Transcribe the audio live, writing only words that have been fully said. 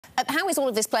How is all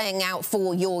of this playing out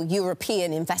for your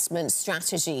European investment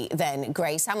strategy then,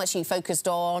 Grace? How much are you focused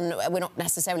on? We're not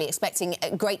necessarily expecting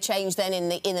a great change then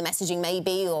in the messaging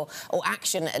maybe, or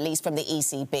action at least from the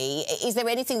ECB. Is there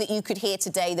anything that you could hear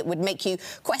today that would make you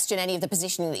question any of the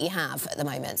positioning that you have at the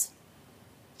moment?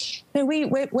 No,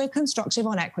 we're constructive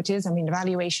on equities. I mean, the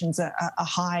valuations are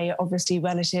high, obviously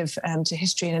relative to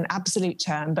history in an absolute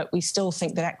term, but we still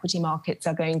think that equity markets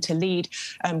are going to lead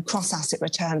cross-asset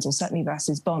returns, or certainly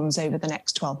versus bonds, over the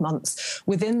next 12 months.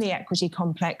 Within the equity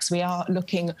complex, we are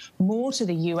looking more to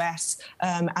the US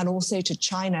and also to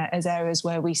China as areas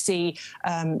where we see,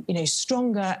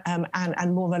 stronger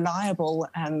and more reliable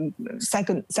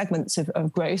segments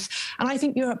of growth. And I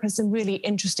think Europe has some really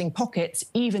interesting pockets,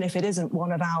 even if it isn't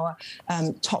one of our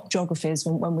top geographies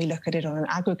when we look at it on an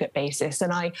aggregate basis.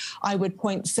 And I would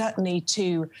point certainly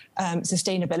to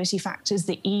sustainability factors,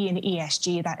 the E in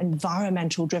ESG, that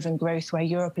environmental driven growth where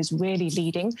Europe is really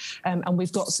leading. And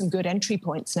we've got some good entry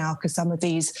points now, because some of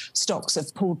these stocks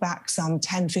have pulled back some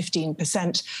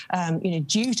 10–15%,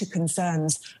 due to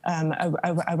concerns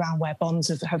around where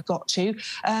bonds have got to.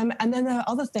 And then there are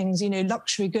other things,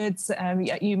 luxury goods,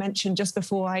 you mentioned just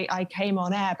before I came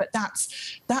on air, but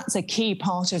that's a key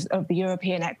part of the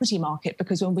European equity market,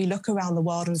 because when we look around the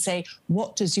world and say,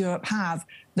 what does Europe have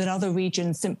that other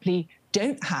regions simply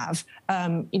don't have,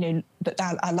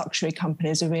 that our luxury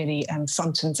companies are really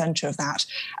front and centre of that.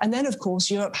 And then, of course,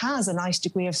 Europe has a nice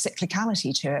degree of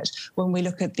cyclicality to it. When we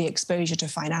look at the exposure to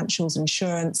financials,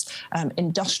 insurance,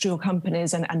 industrial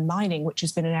companies and mining, which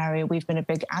has been an area we've been a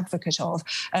big advocate of,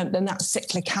 then that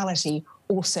cyclicality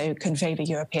also can favour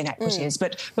European equities.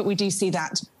 But we do see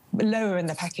that lower in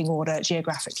the pecking order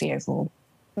geographically overall.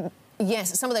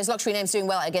 Yes, some of those luxury names doing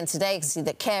well again today. You can see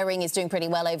that Kering is doing pretty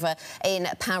well over in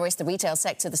Paris, the retail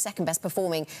sector, the second best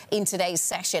performing in today's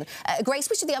session. Grace,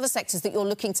 which are the other sectors that you're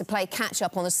looking to play catch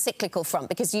up on the cyclical front?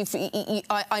 Because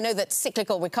I know that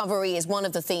cyclical recovery is one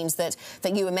of the themes that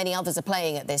you and many others are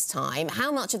playing at this time.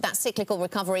 How much of that cyclical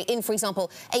recovery in, for example,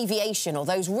 aviation or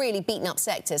those really beaten up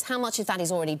sectors, how much of that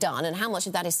is already done and how much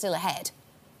of that is still ahead?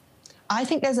 I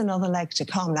think there's another leg to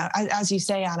come. Now, as you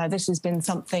say, Anna, this has been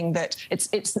something that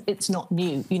it's not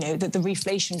new. That the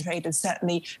reflation trade has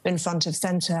certainly been front of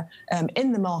centre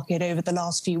in the market over the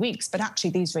last few weeks. But actually,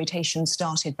 these rotations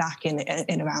started back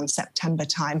in around September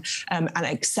time and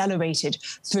accelerated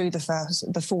through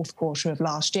the fourth quarter of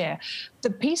last year. The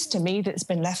piece to me that's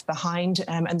been left behind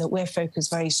and that we're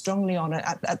focused very strongly on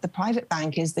at the private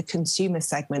bank is the consumer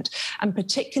segment, and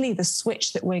particularly the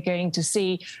switch that we're going to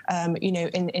see,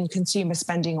 in consumer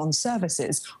spending on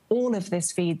services. All of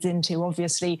this feeds into,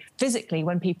 obviously, physically,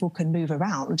 when people can move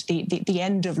around, the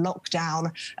end of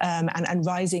lockdown and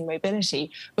rising mobility.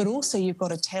 But also you've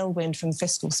got a tailwind from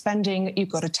fiscal spending.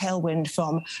 You've got a tailwind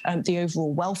from the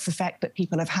overall wealth effect that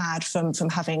people have had from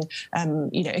having,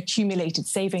 accumulated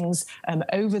savings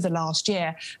over the last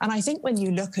year. And I think when you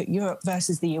look at Europe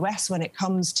versus the US when it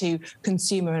comes to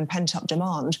consumer and pent-up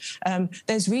demand,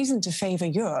 there's reason to favour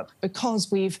Europe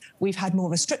because we've had more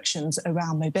restrictions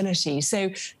around mobility. So,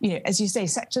 as you say,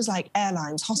 sectors like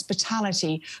airlines,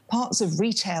 hospitality, parts of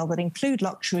retail that include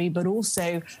luxury, but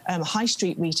also high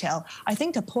street retail, I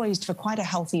think are poised for quite a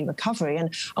healthy recovery.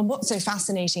 And what's so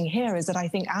fascinating here is that I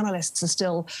think analysts are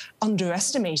still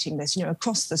underestimating this.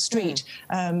 Across the street,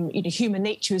 human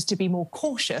nature is to be more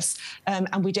cautious,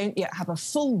 and we don't yet have a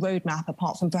full roadmap,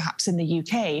 apart from perhaps in the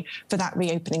UK, for that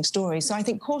reopening story. So I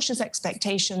think cautious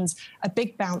expectations, a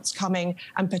big bounce coming,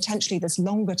 and potentially this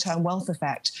longer-term wealth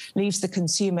effect leaves the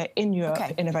consumer in Europe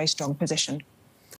in a very strong position.